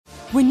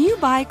When you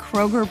buy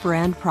Kroger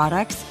brand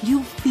products,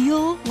 you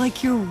feel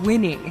like you're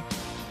winning.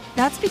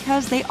 That's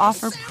because they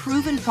offer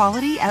proven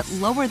quality at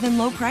lower than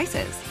low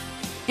prices.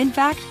 In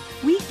fact,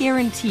 we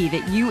guarantee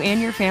that you and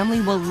your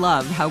family will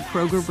love how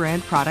Kroger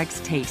brand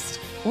products taste,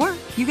 or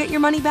you get your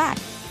money back.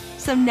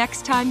 So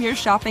next time you're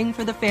shopping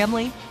for the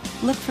family,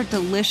 look for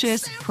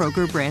delicious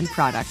Kroger brand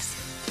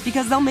products,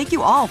 because they'll make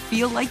you all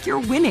feel like you're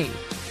winning.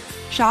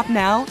 Shop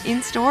now,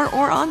 in-store,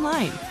 or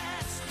online.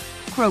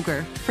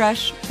 Kroger,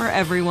 fresh for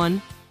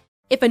everyone.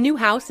 If a new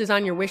house is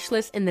on your wish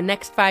list in the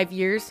next 5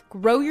 years,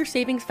 grow your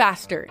savings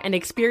faster and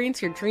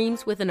experience your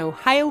dreams with an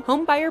Ohio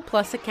Homebuyer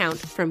Plus account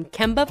from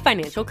Kemba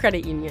Financial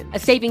Credit Union. A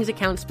savings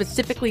account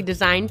specifically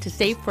designed to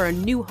save for a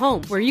new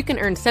home, where you can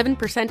earn 7%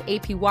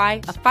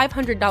 APY,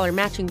 a $500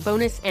 matching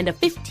bonus, and a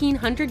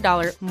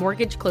 $1,500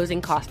 mortgage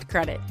closing cost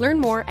credit. Learn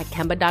more at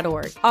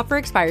Kemba.org. Offer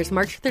expires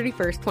March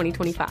 31st,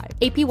 2025.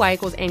 APY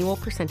equals annual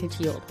percentage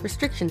yield.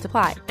 Restrictions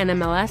apply.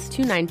 NMLS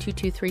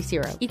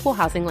 292230. Equal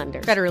housing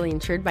lender. Federally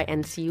insured by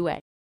NCUA.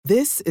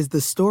 This is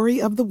the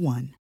story of the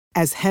one.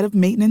 As head of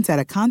maintenance at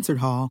a concert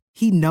hall,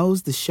 he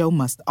knows the show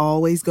must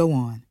always go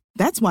on.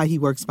 That's why he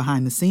works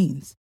behind the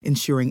scenes,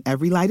 ensuring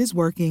every light is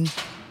working,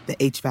 the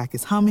HVAC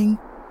is humming,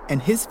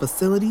 and his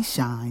facility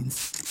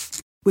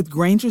shines. With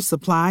Grainger's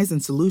supplies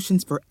and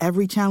solutions for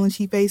every challenge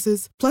he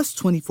faces, plus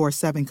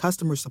 24/7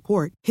 customer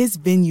support, his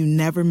venue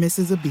never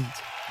misses a beat.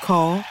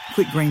 Call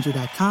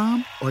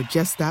quickgrainger.com or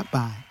just stop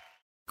by.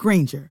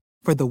 Grainger,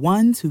 for the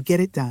ones who get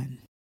it done.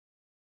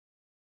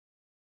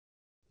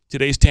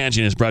 Today's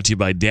Tangent is brought to you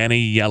by Danny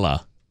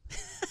Yella.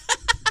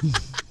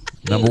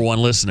 Number one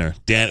listener.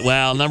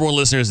 Number one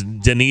listener is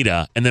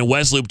Danita. And then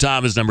Wes Loop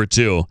Tom is number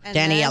 2. And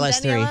Danny Yella's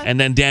 3. And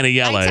then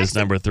Daniela is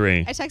number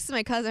 3. I texted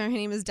my cousin, her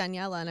name is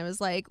Daniela, and I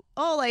was like,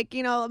 oh, like,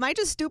 you know, am I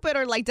just stupid,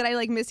 or like, did I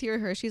like mishear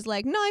her? She's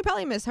like, no, I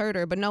probably misheard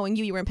her, but knowing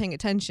you weren't paying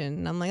attention.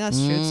 And I'm like, that's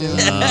true too.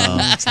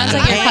 Sounds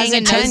like you're paying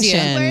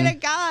attention. Swear to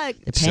God.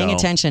 Paying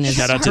attention is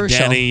shout out crucial.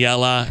 to Danny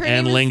Yella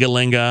and Linga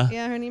Linga.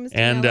 Yeah, her name is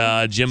and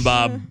Daniela. Jim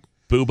Bob,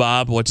 Boo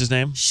Bob, what's his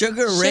name?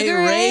 Sugar Ray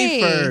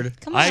Rayford.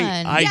 Come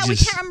on. We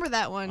can't remember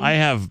that one. I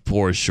have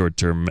poor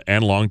short-term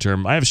and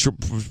long-term. I have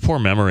poor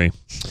memory.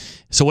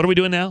 So what are we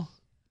doing now?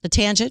 The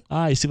Tangent.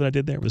 You see what I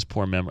did there? It was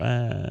poor memory.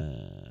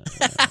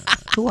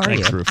 Who are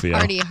Thanks, you? Rufio.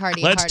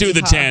 Hardy. Let's do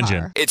the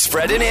Tangent. It's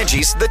Fred and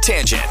Angie's The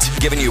Tangent,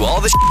 giving you all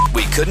the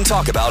we couldn't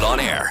talk about on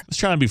air. I was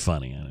trying to be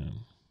funny.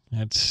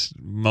 That's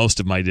most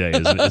of my day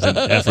is an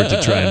effort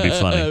to try and be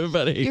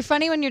funny. You're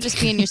funny when you're just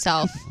being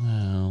yourself.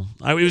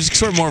 It was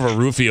sort of more of a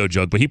Rufio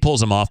joke, but he pulls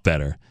them off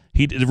better.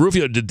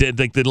 Rufio did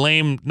like the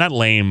lame, not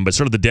lame, but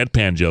sort of the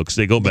deadpan jokes.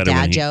 They go better.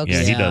 Dad jokes.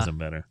 He does them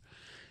better.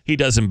 He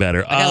does them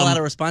better. I got a lot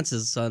of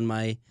responses on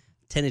my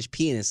 10-inch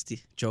penis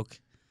joke.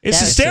 It's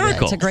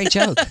hysterical. It's a great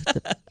joke.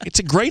 It's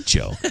a great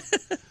joke.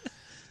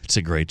 It's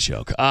a great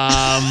joke.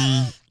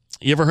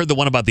 You ever heard the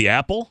one about the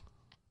apple?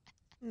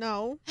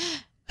 No.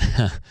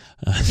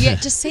 Yeah,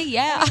 just say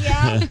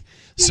yeah.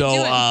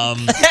 So,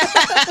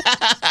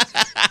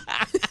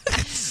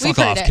 fuck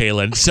off, it.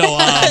 Kaylin. So,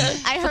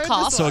 I heard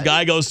this so a one.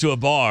 guy goes to a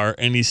bar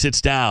and he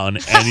sits down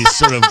and he's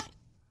sort of,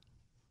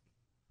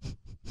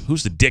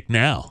 who's the dick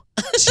now?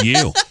 It's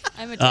you.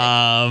 I'm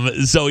a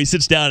dick. So he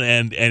sits down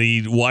and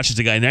he watches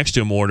the guy next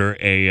to him order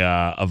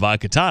a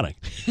vodka tonic.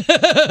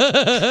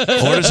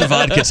 Orders a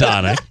vodka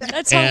tonic.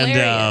 That's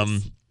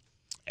hilarious.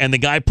 And the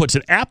guy puts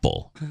an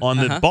apple on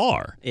the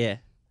bar. Yeah.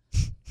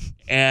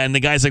 And the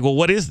guy's like, well,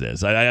 what is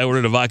this? I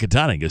ordered a vodka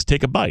tonic. He goes,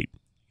 take a bite.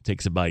 He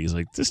takes a bite. He's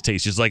like, this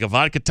tastes just like a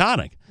vodka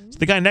tonic. So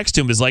the guy next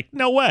to him is like,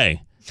 no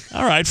way.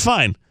 All right,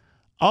 fine.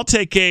 I'll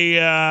take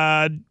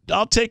a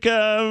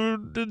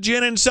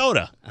gin and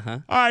soda.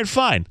 All right,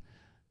 fine.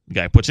 The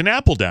guy puts an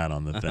apple down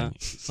on the thing.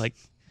 It's like,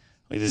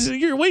 what are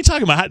you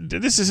talking about?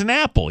 This is an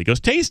apple. He goes,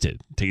 taste it.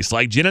 It tastes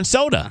like gin and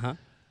soda.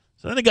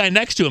 So then the guy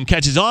next to him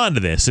catches on to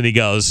this, and he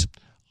goes,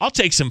 I'll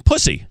take some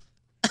pussy.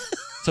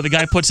 So the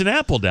guy puts an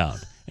apple down, and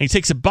he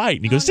takes a bite,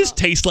 and he goes, this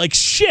tastes like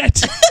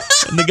shit.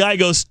 And the guy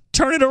goes,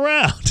 turn it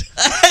around.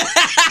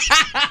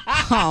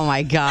 Oh,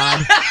 my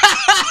God.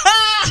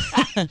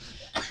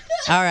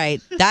 All right.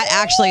 That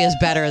actually is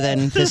better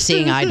than the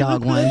Seeing Eye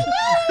Dog one.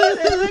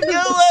 That's a good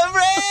one,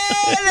 Fred.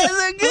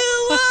 That's a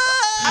good one.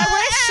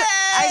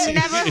 I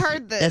never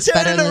heard this. It's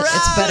better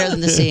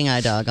than the Seeing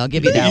Eye Dog. I'll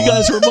give you that one. You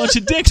guys were a bunch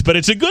of dicks, but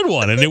it's a good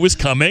one, and it was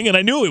coming, and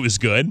I knew it was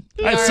good.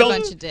 We are a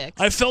bunch of dicks.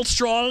 I felt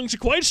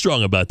quite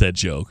strong about that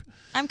joke.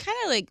 I'm kind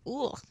of like,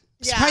 ooh.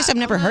 Surprised I've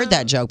never heard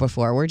that joke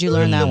before. Where'd you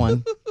learn that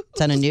one? Is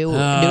that new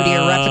to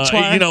your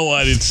repertoire? You know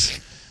what? It's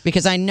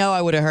because I know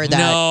I would have heard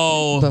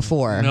that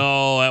before.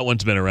 No, that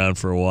one's been around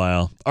for a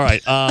while. All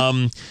right,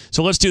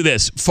 so let's do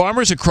this.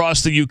 Farmers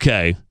across the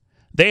UK,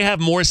 they have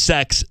more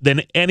sex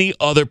than any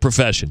other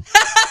profession.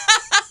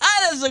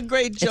 That's a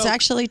great joke. It's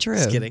actually true.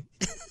 Just kidding.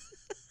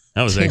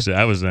 I was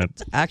not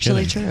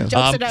actually kidding.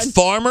 true.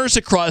 Farmers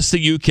across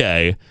the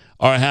UK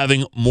are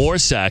having more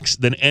sex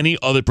than any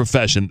other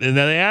profession. And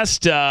then they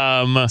asked...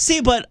 See,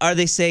 but are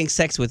they saying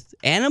sex with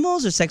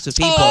animals or sex with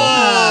people?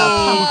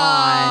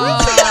 Oh,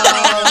 come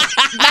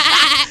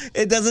on.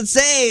 It doesn't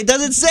say. It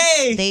doesn't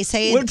say. They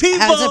say We're it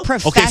people. as a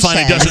profession. Okay, fine.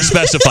 It doesn't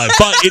specify.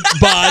 But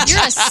You're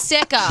a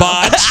sicko.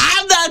 But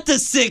I'm not the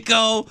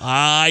sicko.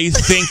 I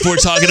think we're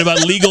talking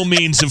about legal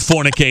means of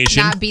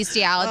fornication. Not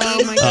bestiality.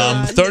 Oh my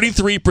God.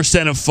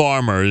 33% of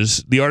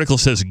farmers, the article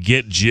says,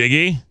 get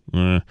jiggy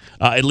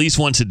at least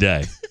once a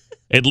day.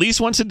 At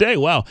least once a day.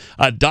 Wow.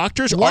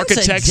 Doctors, Once a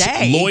architects,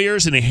 day?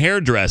 lawyers, and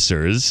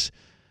hairdressers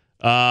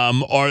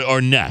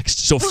are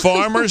next. So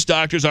farmers,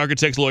 doctors,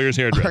 architects, lawyers,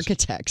 hairdressers.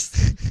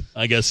 Architects.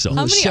 I guess so. How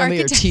many Show me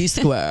your architects?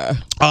 T-square.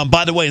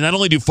 By the way, not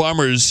only do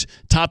farmers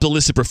top the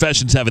list of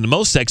professions having the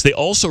most sex, they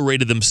also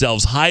rated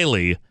themselves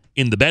highly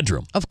in the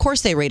bedroom. Of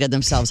course they rated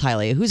themselves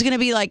highly. Who's going to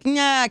be like,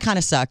 nah, I kind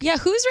of suck? Yeah,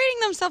 who's rating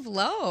themselves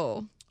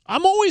low?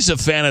 I'm always a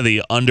fan of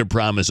the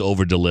under-promise,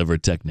 over-deliver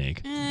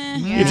technique.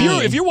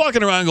 If you're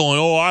walking around going,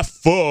 "Oh, I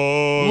fuck,"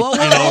 Whoa,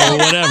 or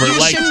whatever, You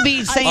like, shouldn't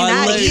be saying I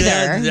that lay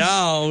that either.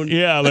 down.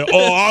 yeah, like,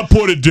 "Oh, I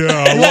put it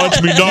down.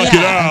 Watch me knock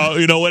it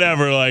out,"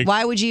 whatever. Like,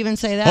 Why would you even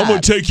say that? I'm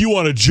gonna take you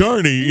on a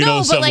journey. You know, No,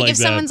 but something like like if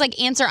that. someone's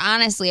like, answer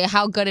honestly,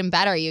 how good in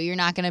bed are you? You're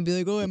not gonna be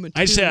like, oh, I'm a two.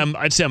 I'd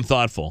say I'm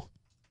thoughtful.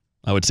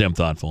 I would say I'm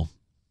thoughtful.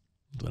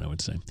 That's what I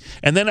would say.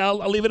 And then I'll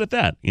leave it at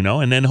that.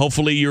 And then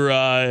hopefully your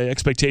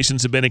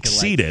expectations have been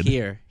exceeded.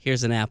 Like,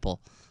 here's an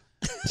apple.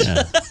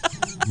 Yeah.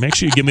 Make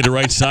sure you give me the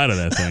right side of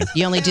that thing.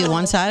 You only do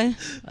one side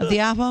of the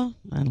apple?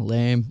 That's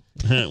lame.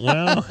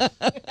 Well,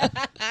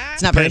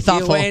 It's not very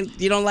thoughtful.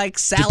 You don't like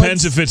salads?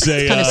 depends if it's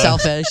a Kind of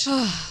selfish.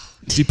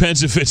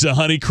 depends if it's a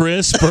Honey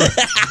Crisp or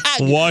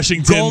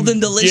Washington Golden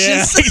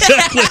Delicious. Yeah,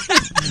 exactly.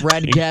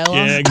 Red Gala.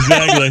 Yeah,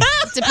 exactly.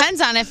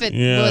 Depends on if it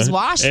Yeah. was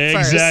washed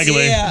first.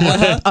 Exactly.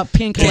 Yeah. A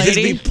pink Can't just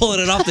lady. be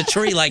pulling it off the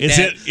tree like Is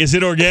that.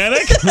 it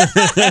organic?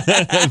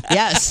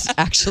 Yes,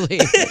 actually.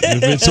 If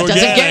it's Doesn't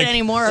organic, get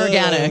any more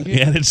organic.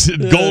 yeah, it's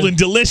golden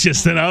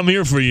delicious, then I'm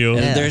here for you.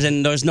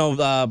 And there's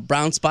no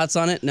brown spots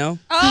on it. No.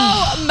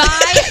 Oh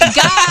my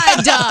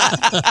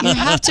God! You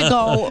have to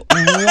go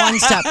one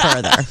step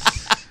further.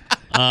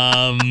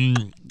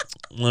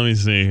 Let me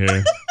see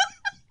here.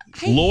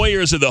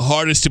 Lawyers are the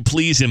hardest to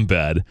please in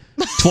bed.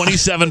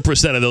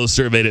 27% of those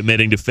surveyed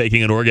admitting to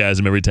faking an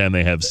orgasm every time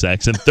they have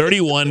sex, and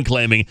 31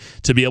 claiming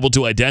to be able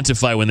to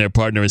identify when their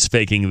partner is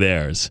faking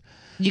theirs.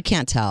 You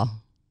can't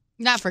tell.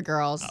 Not for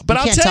girls. But You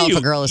I'll can't tell tell you, if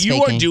a girl is you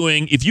faking. are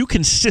doing, if you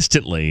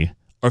consistently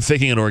are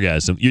faking an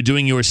orgasm, you're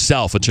doing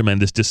yourself a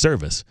tremendous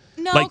disservice.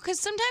 No, Like- because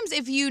sometimes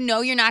if you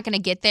know you're not going to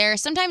get there,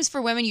 sometimes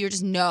for women you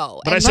just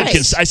know. But I And said,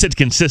 right. I said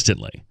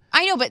consistently.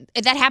 I know, but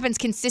that happens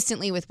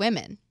consistently with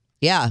women.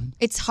 Yeah.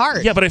 It's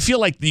hard. Yeah, but I feel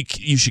like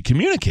you should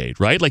communicate,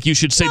 right? Like you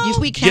should say, No,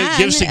 we give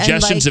can, and,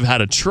 suggestions like, of how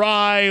to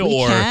try, we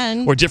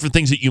can. or different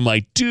things that you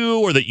might do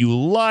or that you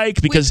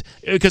like, because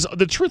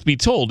the truth be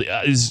told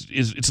is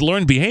it's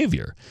learned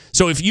behavior.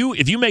 So if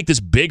you make this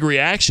big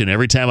reaction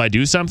every time I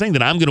do something,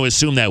 then I'm going to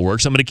assume that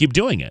works. I'm going to keep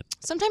doing it.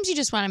 Sometimes you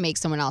just want to make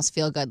someone else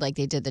feel good, like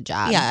they did the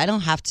job. Yeah, I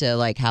don't have to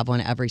like have one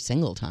every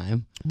single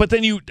time. But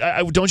then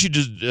don't you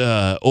just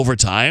over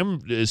time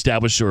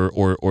establish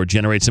or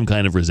generate some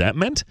kind of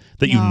resentment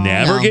that you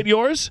never No. get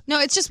yours? No,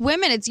 it's just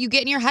women. It's you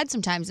get in your head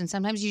sometimes, and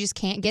sometimes you just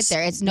can't get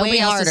there. It's nobody way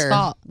else's harder,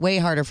 fault. Way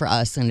harder for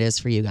us than it is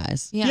for you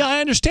guys. Yeah, I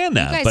understand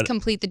that. You guys but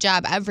complete the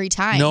job every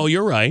time. no,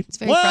 you're right. It's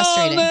very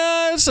frustrating.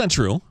 That's not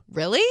true.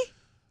 Really?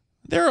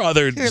 There are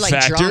other You're like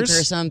factors. drunk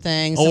or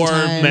something. Or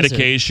sometimes,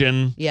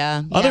 medication.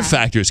 Yeah. Other Yeah.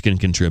 factors can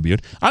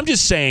contribute. I'm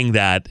just saying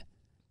that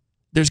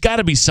there's got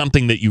to be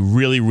something that you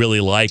really,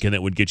 really like and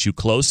that would get you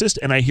closest.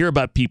 And I hear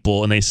about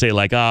people and they say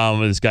like, oh,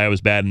 this guy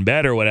was bad in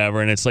bed or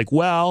whatever. And it's like,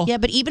 well. Yeah,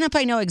 but even if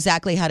I know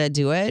exactly how to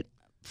do it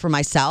for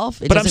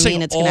myself, it but I'm doesn't saying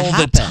mean it's going to all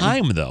happen. the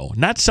time, though.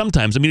 Not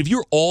sometimes. I mean, if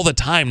you're all the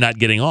time not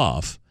getting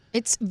off.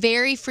 It's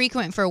very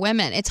frequent for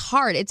women. It's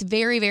hard. It's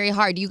very, very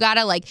hard. You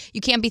gotta you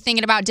can't be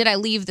thinking about, did I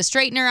leave the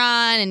straightener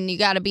on? And you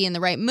gotta be in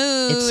the right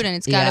mood, and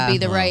it's gotta be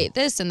the right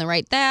this and the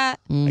right that.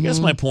 I guess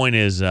my point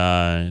is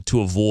to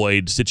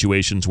avoid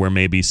situations where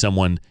maybe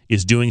someone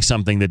is doing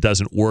something that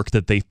doesn't work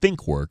that they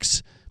think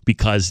works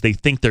because they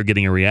think they're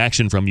getting a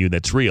reaction from you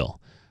that's real.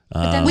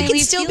 But then we they can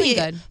leave still feeling be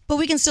good. but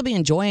we can still be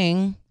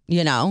enjoying,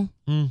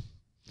 the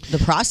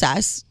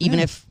process, even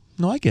if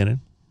No, I get it.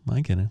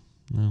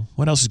 No.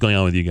 What else is going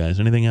on with you guys?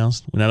 Anything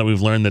else? Now that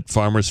we've learned that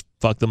farmers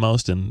fuck the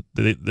most and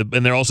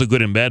they're also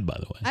good in bed, by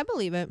the way. I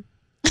believe it.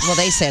 well,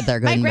 they said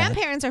they're good. My in bed.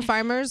 grandparents are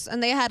farmers,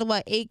 and they had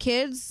 8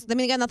 kids. I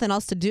mean, they got nothing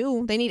else to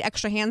do. They need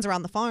extra hands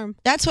around the farm.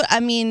 That's what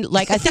I mean.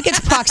 Like, I think it's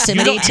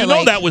proximity to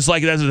that was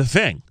the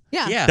thing.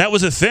 Yeah. That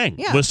was a thing.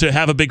 Yeah. Was to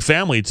have a big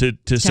family to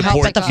help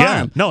support at the Yeah.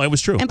 farm. No, it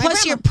was true. And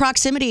plus, your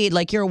proximity,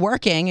 like you're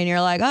working, and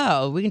you're like,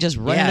 oh, we can just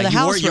run into the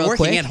house you're real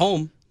working quick. at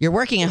home. You're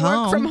working at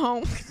home. Work from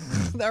home.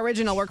 The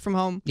original work from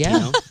home.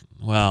 Yeah.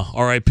 Wow.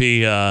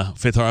 R.I.P.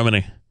 Fifth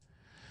Harmony.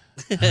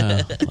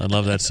 I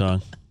love that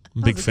song.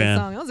 I'm a big fan.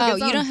 That was a good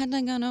song. You don't have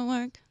to go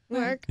to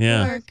work.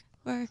 Yeah.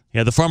 Work.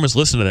 Yeah, the farmers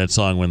listen to that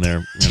song when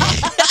they're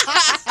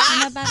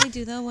Nobody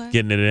do the work.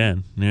 getting it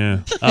in.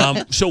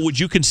 Yeah. So would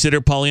you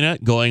consider, Paulina,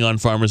 going on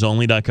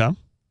farmersonly.com?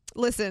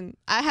 Listen,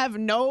 I have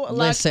no luck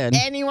Listen.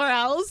 anywhere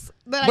else.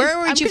 Where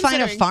would I'm you find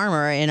a considering.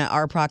 farmer in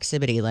our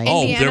proximity? Like,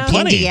 Oh, there are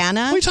plenty.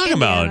 Indiana? What are you talking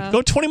about? Indiana.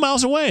 Go 20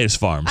 miles away. There's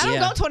farms. I don't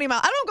go 20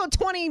 miles. I don't go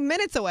 20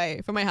 minutes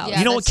away from my house. Yeah,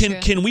 you know what?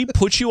 that's Can we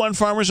put you on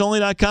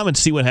FarmersOnly.com and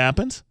see what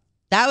happens?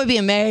 That would be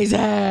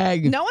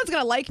amazing. No one's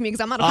going to like me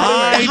because I'm not a farmer.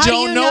 I How do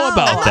don't you know know?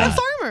 about I'm not that.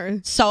 a farmer.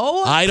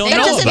 So I don't that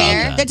know doesn't about mean,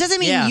 that. That doesn't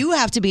mean Yeah. you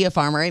have to be a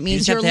farmer. It means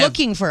just have you're to have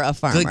looking for a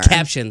farmer. Good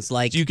captions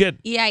like, You get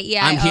Yeah.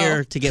 I'm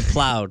here to get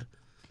plowed.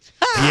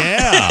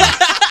 yeah.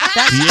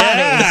 That's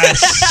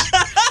Yes.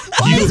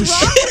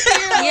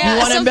 Yeah, You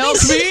want to so milk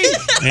me?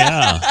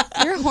 Yeah.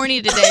 You're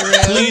horny today, Rue.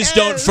 Please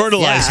don't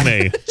fertilize Yeah.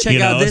 me. Check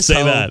out this Say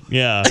hoe. that.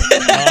 Yeah.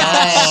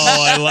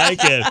 Oh, I like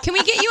it. Can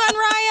we get you on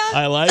Raya?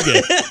 I like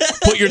it.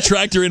 Put your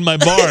tractor in my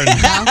barn. You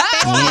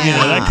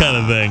know, that kind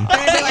of thing.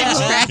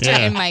 Tractor Yeah.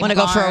 in my Want to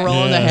go for a barn.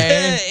 roll in the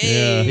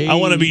hay? Yeah. I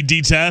want to be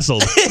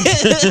detasseled.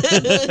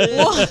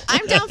 Well,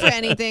 I'm down for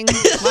anything.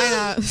 Why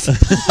not?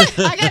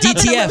 I got nothing to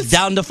DTF, lose.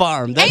 down to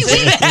farm. Hey, That's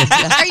wait.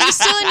 it. Are you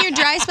still in your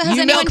dry spell? Has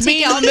You anyone milk me,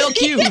 taken? I'll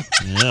milk you.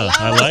 Yeah,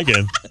 I like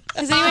it.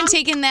 Has anyone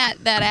taken that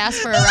ass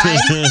for a ride?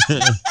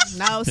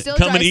 No, still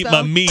Come dry and eat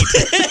spell. my meat.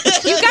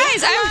 You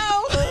guys,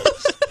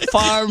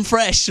 Farm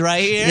fresh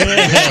right here.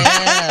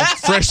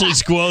 Freshly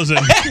squozing.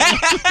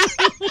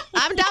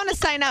 I'm down to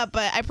sign up,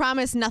 but I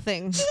promise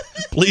nothing.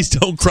 Please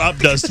don't crop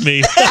dust me.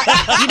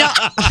 You know,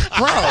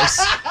 gross.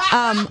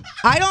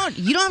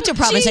 You don't have to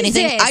promise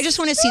anything. Jesus. I just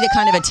want to see the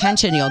kind of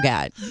attention you'll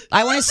get.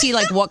 I want to see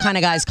like what kind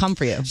of guys come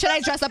for you. Should I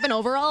dress up in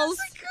overalls?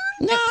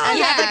 No, And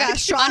have like a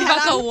straw hat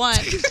unbuckle on? one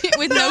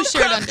with no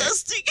shirt under.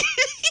 just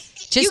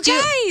You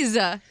do.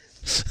 guys,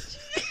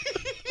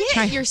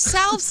 get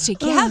yourselves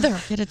together.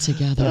 Get it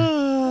together.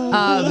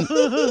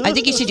 I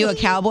think you should do a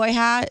cowboy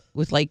hat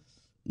with like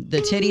the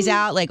titties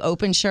out, like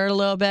open shirt a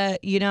little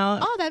bit. You know.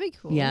 Oh, that'd be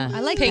cool. Yeah.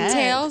 I like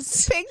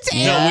Pigtails. that.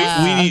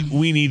 Pigtails. No,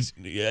 we need.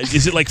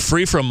 Is it like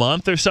free for a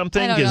month or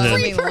something? I don't Is know. it-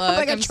 Let me For, look.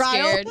 like, a I'm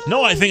trial? scared.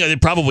 No, I think they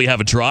probably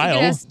have a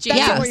trial. That's That's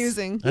Yes. what we're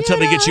using. That's how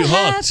they get you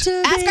hooked.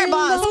 Ask our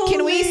boss.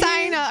 Can we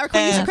sign or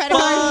can we use a credit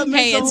card?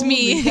 Hey, it's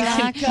me.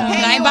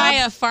 Can I buy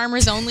a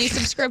Farmers Only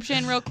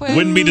subscription real quick?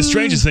 Wouldn't be the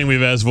strangest thing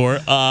we've asked for.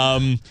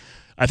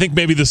 I think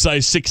maybe the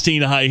size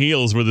 16 high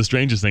heels were the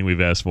strangest thing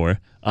we've asked for.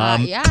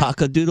 Yeah.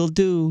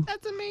 Cock-a-doodle-doo.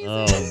 That's amazing.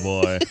 Oh,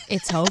 boy.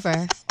 It's over.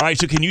 All right,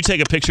 so can you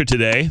take a picture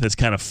today that's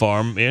kind of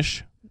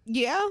farm-ish?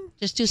 Yeah.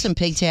 Just do some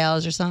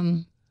pigtails or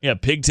something. Yeah,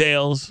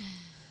 pigtails.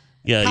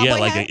 Yeah, Cowboy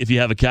like hat? if you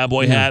have a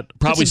cowboy hat,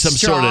 probably some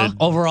some sort straw. of...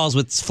 Overalls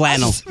with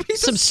flannel.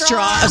 Some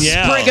straw, a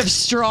Yeah. sprig of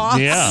straw.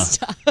 Yeah,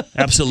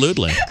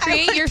 absolutely.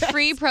 Create your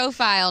free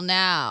profile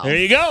now. There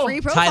you go.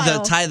 Free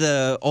profile. Tie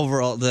the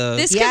overall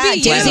This Yeah, could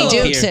be Daisy you.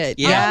 Flannel Dukes here. it.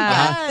 Yeah.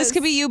 Yeah. This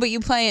could be you, but you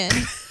playing. You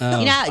know,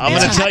 I'm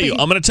going to tell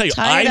you.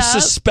 Tie it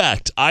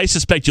up. I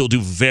suspect you'll do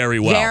very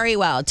well. Very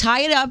well. Tie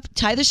it up,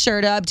 tie the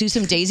shirt up, do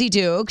some Daisy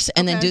Dukes,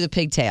 and then Okay. do the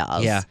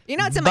pigtails. Yeah. You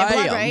know it's in my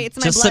blood, Bam. right? It's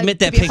in my Just blood submit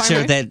to that be a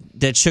picture, farmer.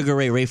 that Sugar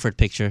Ray Rayford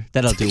picture.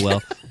 That'll do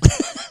well.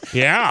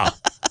 Yeah.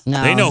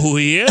 No. They know who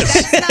he is.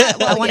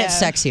 I want it yeah.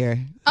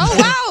 sexier.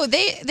 Oh wow,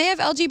 they have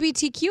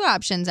LGBTQ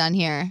options on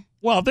here.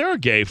 Well, there are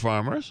gay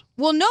farmers.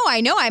 Well, no,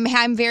 I know.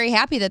 I'm very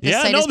happy that this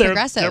Yeah, site no, is they're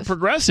progressive.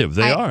 progressive.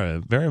 They are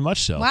very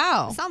much so.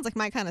 Wow. Sounds like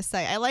my kind of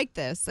site. I like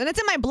this. And it's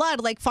in my blood.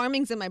 Like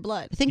farming's in my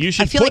blood. I think You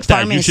should I feel put like that.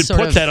 farming You is should sort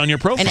put of that on your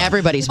profile. in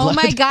everybody's Oh blood.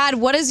 my God,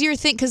 what is your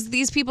thing? Because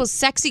these people,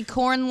 sexy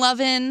corn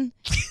loving,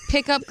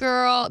 pickup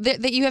girl,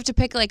 that you have to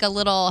pick like a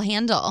little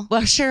handle.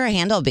 Well, sure, a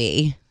handle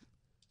bee.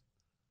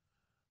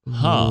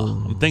 Huh.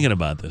 I'm thinking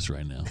about this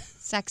right now.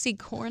 Sexy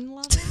corn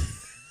loving.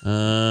 I'm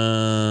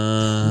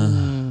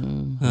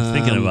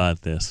thinking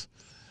about this.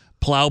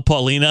 Plow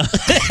Paulina.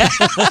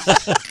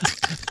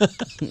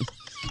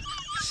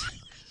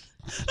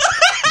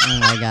 Oh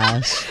my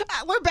gosh.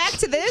 We're back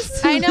to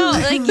this. I know,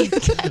 like you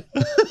Guys,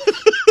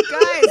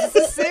 this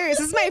is serious.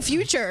 This is my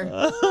future.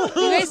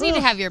 guys need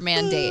to have your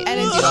mandate. And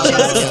it's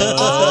just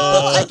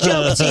all a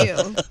joke to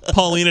you.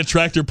 Paulina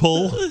tractor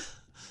pull.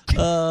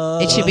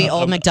 It should be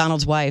old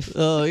McDonald's wife.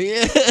 Oh,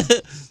 yeah.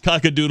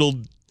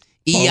 Cockadoodle.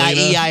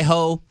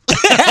 E-I-E-I-ho.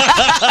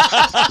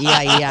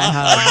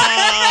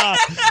 Yeah.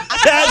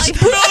 That's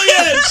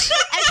brilliant.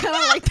 I kind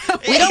of like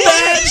that. We don't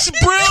That's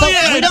brilliant.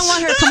 But we don't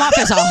want her to come off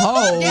as a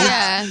hoe.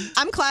 Yeah.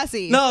 I'm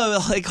classy. No,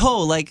 like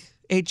ho, like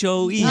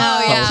H-O-E.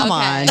 Oh, yeah. Come okay.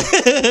 on.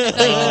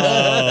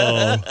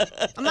 Oh.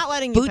 I'm not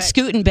letting you Boot pick.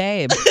 scooting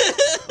babe.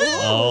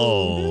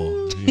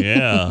 Oh.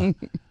 Yeah.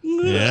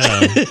 Yeah.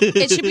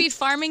 It should be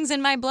farming's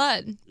in my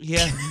blood.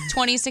 Yeah.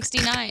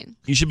 2069.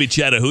 You should be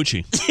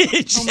Chattahoochee.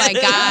 Oh my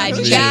God.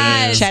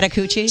 Yeah. Yes.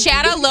 Chattahoochee.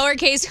 Chatta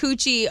lowercase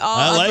hoochie all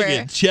I like upper.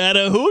 it.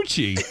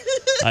 Chattahoochee.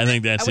 I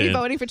think that's Are we it.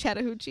 voting for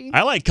Chattahoochee?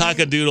 I like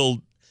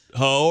Cockadoodle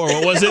Ho, or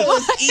what was it?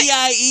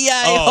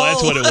 E-I-E-I-ho. Oh,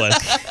 that's what it was.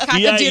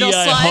 Cockadoodle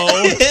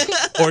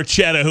E-I-E-I-ho or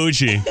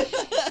Chattahoochee.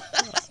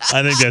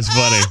 I think that's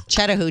funny.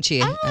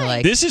 Chattahoochee. I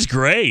like. This is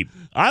great.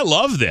 I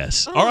love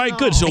this. All right,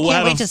 good. So I we'll can't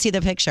have wait a, to see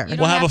the picture. You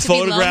we'll have a have to be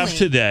photograph lonely.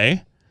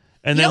 today,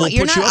 and then You know, we'll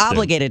you're put not you up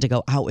obligated to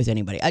go out with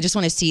anybody. I just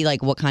want to see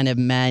like what kind of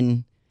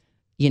men,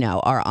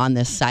 are on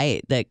this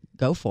site that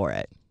go for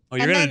it. Oh,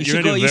 you're And gonna then- you're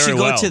gonna do You very should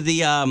go well. to the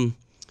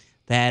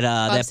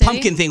that City?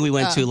 pumpkin thing we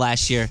went to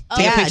last year.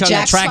 Take Yeah, a picture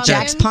Jack's on the tractor.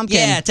 Jack's pumpkin.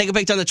 Yeah, take a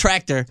picture on the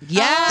tractor.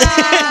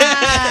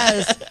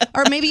 Yes.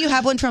 Or maybe you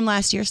have one from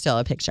last year still,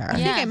 a picture. I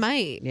think Yeah. I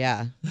might.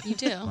 Yeah. You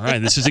do. All right,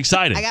 this is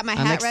exciting. I got my I'm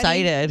hat ready.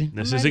 excited.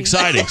 This I'm is ready.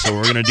 exciting. So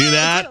we're gonna do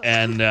that,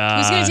 and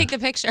Who's gonna take the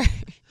picture?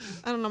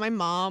 I don't know, my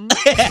mom.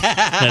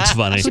 that's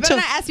funny. She better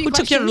not ask me Who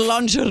took your questions.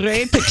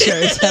 lingerie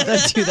pictures? Have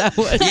us do that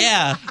one.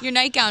 Yeah. Your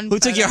nightgown. Who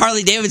took your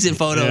Harley Davidson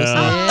photos?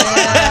 Yeah.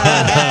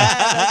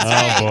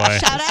 Oh boy.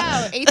 Shout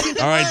out.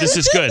 18th All right, this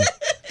is good.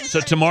 So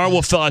tomorrow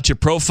we'll fill out your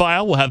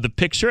profile. We'll have the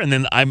picture, and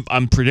then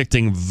I'm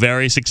predicting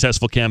very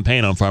successful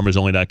campaign on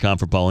FarmersOnly.com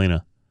for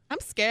Paulina. I'm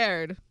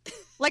scared.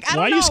 Like, I don't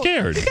Why are know. you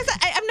scared? Because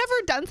I've never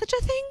done such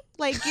a thing.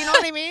 Like, you know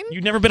what I mean?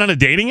 You've never been on a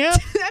dating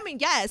app? I mean,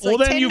 yes. Well,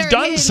 like then Tinder, you've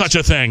done Hinge. such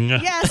a thing.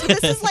 Yes, but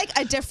this is like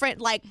a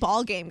different like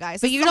ball game, guys.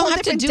 But This you is a don't whole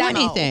have to different do demo.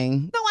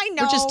 anything. No, I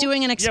know. We're just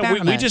doing an Yeah,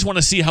 experiment. we just want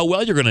to see how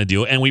well you're going to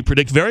do, and we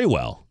predict very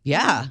well.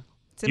 Yeah.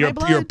 It's in my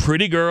blood. You're a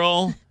pretty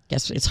girl.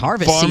 Guess it's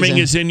harvest Farming season.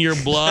 is in your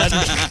blood.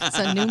 It's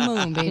a new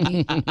moon,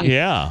 baby.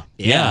 Yeah,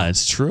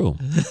 it's true.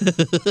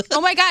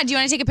 Oh my God! Do you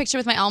want to take a picture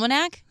with my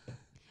almanac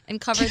and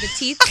cover the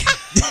teeth?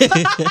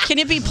 Can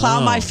it be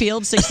Plow My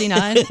Field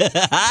 69?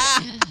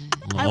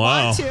 I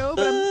want to,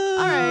 but all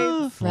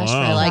right. Fresh.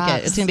 Wow. I like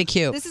it. It's going to be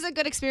cute. This is a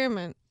good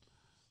experiment.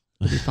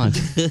 It'll be fun.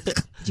 Do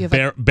you have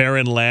a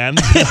Barren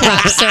land.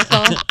 crop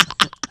circle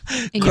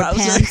in your Crop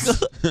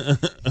pants?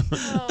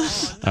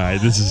 All right,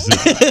 this is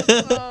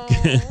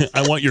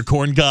I want your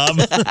corn cob.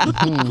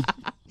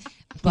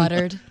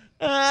 Buttered.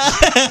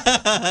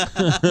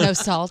 No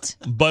salt.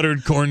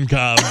 Buttered corn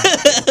cob.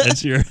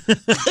 That's your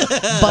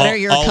Butter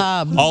your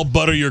cob. I'll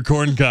butter your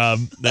corn cob.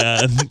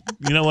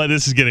 You know what?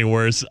 This is getting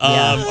worse.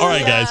 All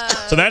right, guys.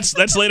 So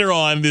that's later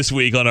on this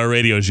week on our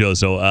radio show.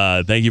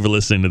 So thank you for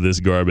listening to this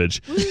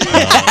garbage.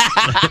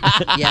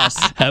 Yes.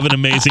 Have an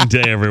amazing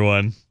day,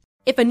 everyone.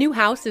 If a new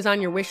house is on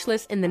your wish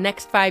list in the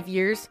next 5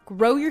 years,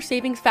 grow your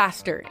savings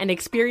faster and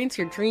experience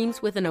your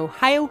dreams with an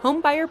Ohio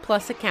Homebuyer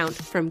Plus account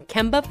from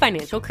Kemba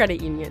Financial Credit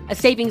Union. A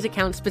savings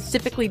account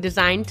specifically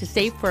designed to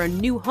save for a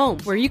new home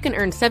where you can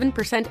earn 7%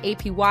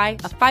 APY,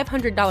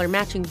 a $500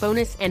 matching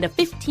bonus, and a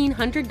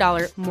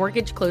 $1,500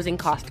 mortgage closing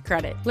cost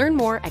credit. Learn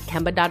more at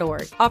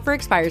Kemba.org. Offer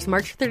expires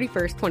March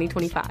 31st,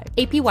 2025.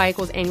 APY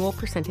equals annual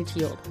percentage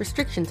yield.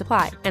 Restrictions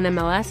apply.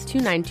 NMLS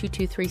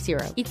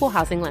 292230. Equal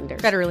housing lender.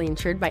 Federally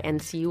insured by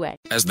NCUA.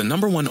 As the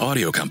 #1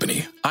 audio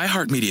company,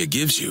 iHeartMedia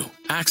gives you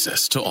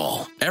access to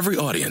all. Every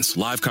audience,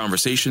 live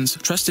conversations,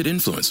 trusted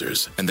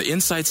influencers, and the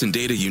insights and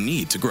data you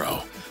need to grow.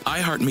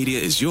 iHeartMedia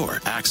is your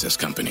access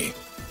company.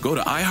 Go to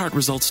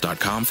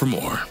iHeartResults.com for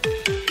more.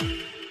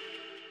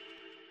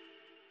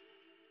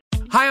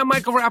 Hi, I'm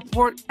Michael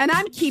Rappaport. And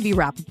I'm Kibi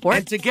Rappaport.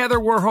 And together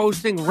we're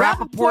hosting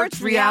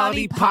Rappaport's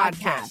Reality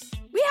Podcast.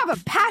 We have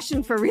a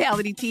passion for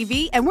reality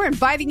TV, and we're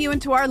inviting you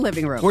into our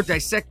living room. We're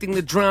dissecting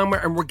the drama,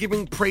 and we're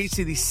giving praise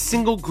to the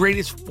single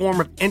greatest form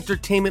of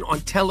entertainment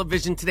on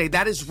television today.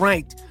 That is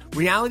right.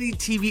 Reality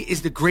TV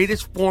is the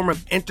greatest form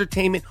of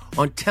entertainment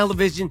on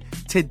television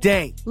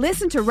today.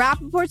 Listen to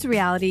Rappaport's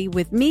Reality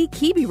with me,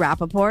 Kibi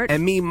Rappaport.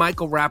 And me,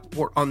 Michael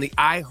Rappaport, on the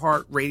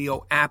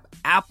iHeartRadio app,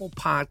 Apple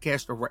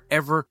Podcast, or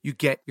wherever you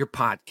get your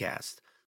podcast.